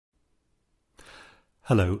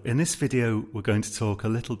Hello, in this video we're going to talk a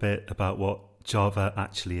little bit about what Java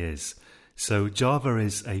actually is. So Java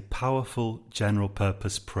is a powerful general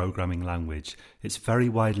purpose programming language. It's very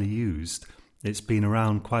widely used. It's been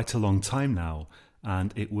around quite a long time now,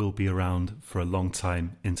 and it will be around for a long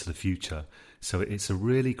time into the future. So it's a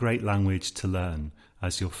really great language to learn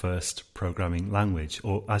as your first programming language,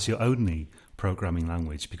 or as your only programming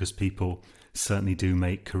language, because people certainly do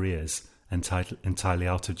make careers entirely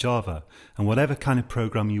out of Java. And whatever kind of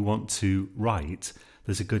program you want to write,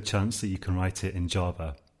 there's a good chance that you can write it in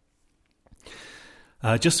Java.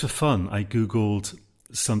 Just for fun, I googled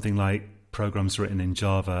something like programs written in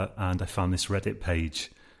Java, and I found this Reddit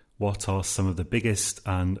page. What are some of the biggest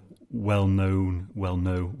and well-known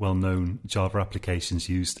Java applications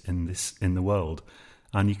used in the world?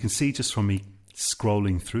 And you can see just from me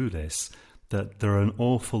scrolling through this that there are an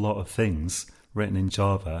awful lot of things written in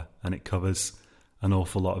Java, and it covers an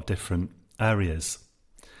awful lot of different areas.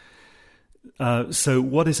 So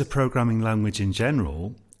what is a programming language in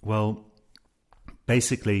general? Well,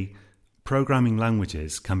 basically, programming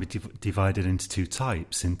languages can be divided into two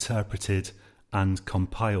types: interpreted and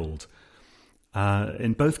compiled.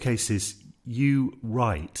 In both cases, you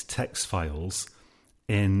write text files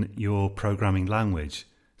in your programming language.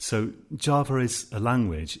 So Java is a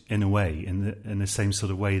language in a way, in the same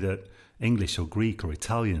sort of way that English or Greek or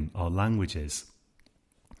Italian are languages.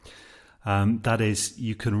 That is,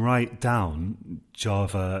 you can write down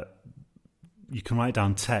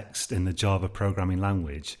text in the Java programming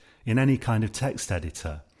language in any kind of text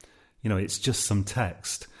editor. You know, it's just some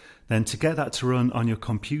text. Then to get that to run on your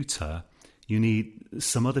computer, you need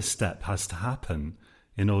some other step has to happen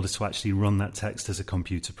in order to actually run that text as a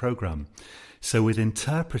computer program. So with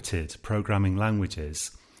interpreted programming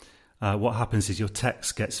languages, what happens is your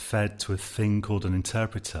text gets fed to a thing called an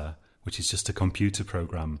interpreter, which is just a computer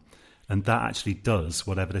program, and that actually does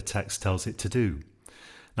whatever the text tells it to do.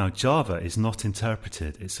 Now, Java is not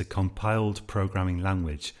interpreted, it's a compiled programming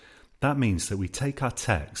language. That means that we take our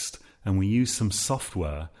text and we use some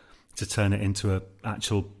software to turn it into an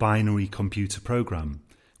actual binary computer program,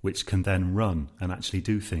 which can then run and actually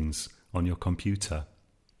do things on your computer.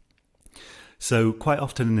 So quite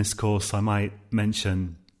often in this course I might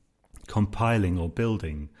mention compiling or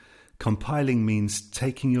building. Compiling means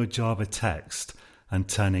taking your Java text and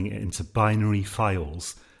turning it into binary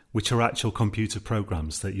files, which are actual computer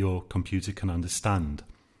programs that your computer can understand.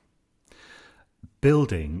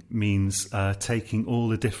 Building means taking all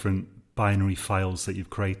the different binary files that you've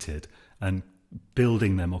created and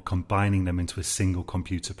building them or combining them into a single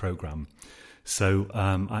computer program. So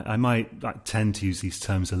I might tend to use these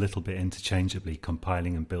terms a little bit interchangeably,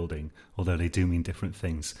 compiling and building, although they do mean different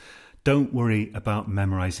things. Don't worry about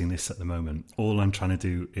memorizing this at the moment. All I'm trying to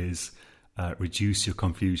do is reduce your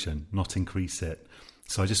confusion, not increase it.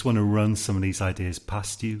 So I just want to run some of these ideas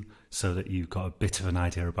past you so that you've got a bit of an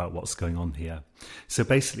idea about what's going on here. So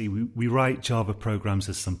basically, we write Java programs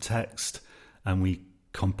as some text, and we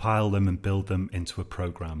compile them and build them into a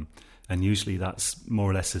program. And usually that's more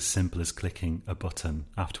or less as simple as clicking a button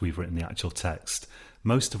after we've written the actual text.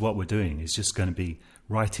 Most of what we're doing is just going to be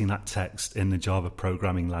writing that text in the Java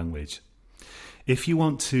programming language. If you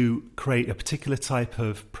want to create a particular type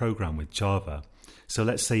of program with Java, so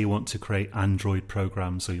let's say you want to create Android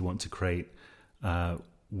programs, or you want to create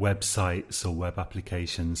websites or web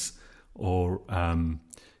applications, or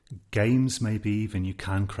games maybe even, you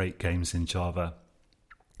can create games in Java.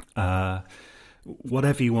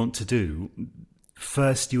 Whatever you want to do,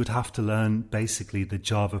 first you would have to learn basically the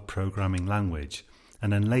Java programming language,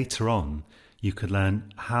 and then later on you could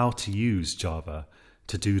learn how to use Java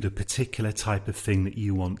to do the particular type of thing that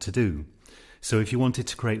you want to do. So if you wanted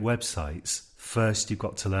to create websites, first you've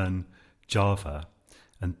got to learn Java,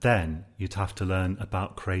 and then you'd have to learn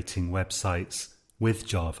about creating websites with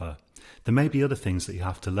Java. There may be other things that you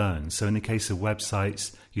have to learn. So in the case of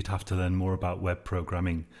websites, you'd have to learn more about web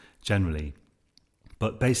programming generally.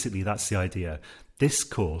 But basically that's the idea. This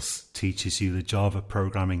course teaches you the Java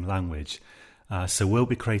programming language. So we'll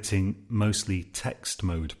be creating mostly text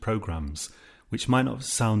mode programs, which might not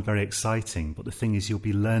sound very exciting, but the thing is you'll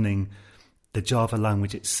be learning the Java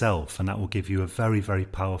language itself, and that will give you a very, very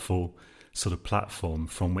powerful sort of platform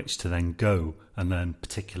from which to then go and learn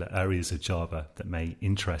particular areas of Java that may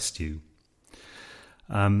interest you.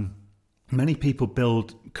 Many people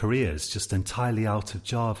build careers just entirely out of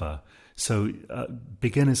Java. So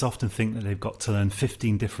beginners often think that they've got to learn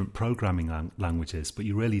 15 different programming languages, but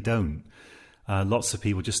you really don't. Lots of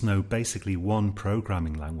people just know basically one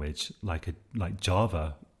programming language, like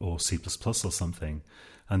Java or C++ or something,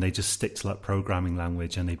 and they just stick to that programming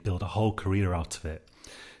language and they build a whole career out of it.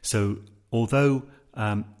 So although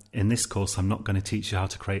in this course, I'm not going to teach you how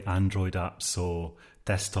to create Android apps or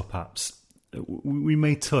desktop apps. We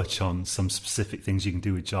may touch on some specific things you can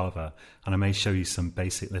do with Java, and I may show you some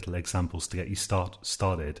basic little examples to get you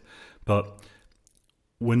started. But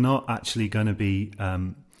we're not actually going to be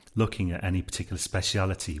looking at any particular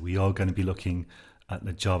speciality. We are going to be looking at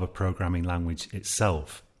the Java programming language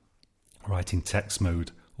itself, writing text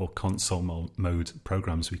mode or console mode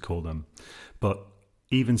programs, we call them. But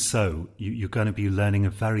even so, you're going to be learning a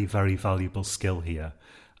very, very valuable skill here.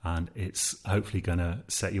 And it's hopefully going to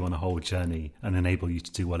set you on a whole journey and enable you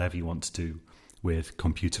to do whatever you want to do with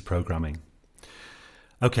computer programming.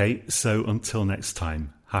 Okay, so until next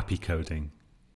time, happy coding.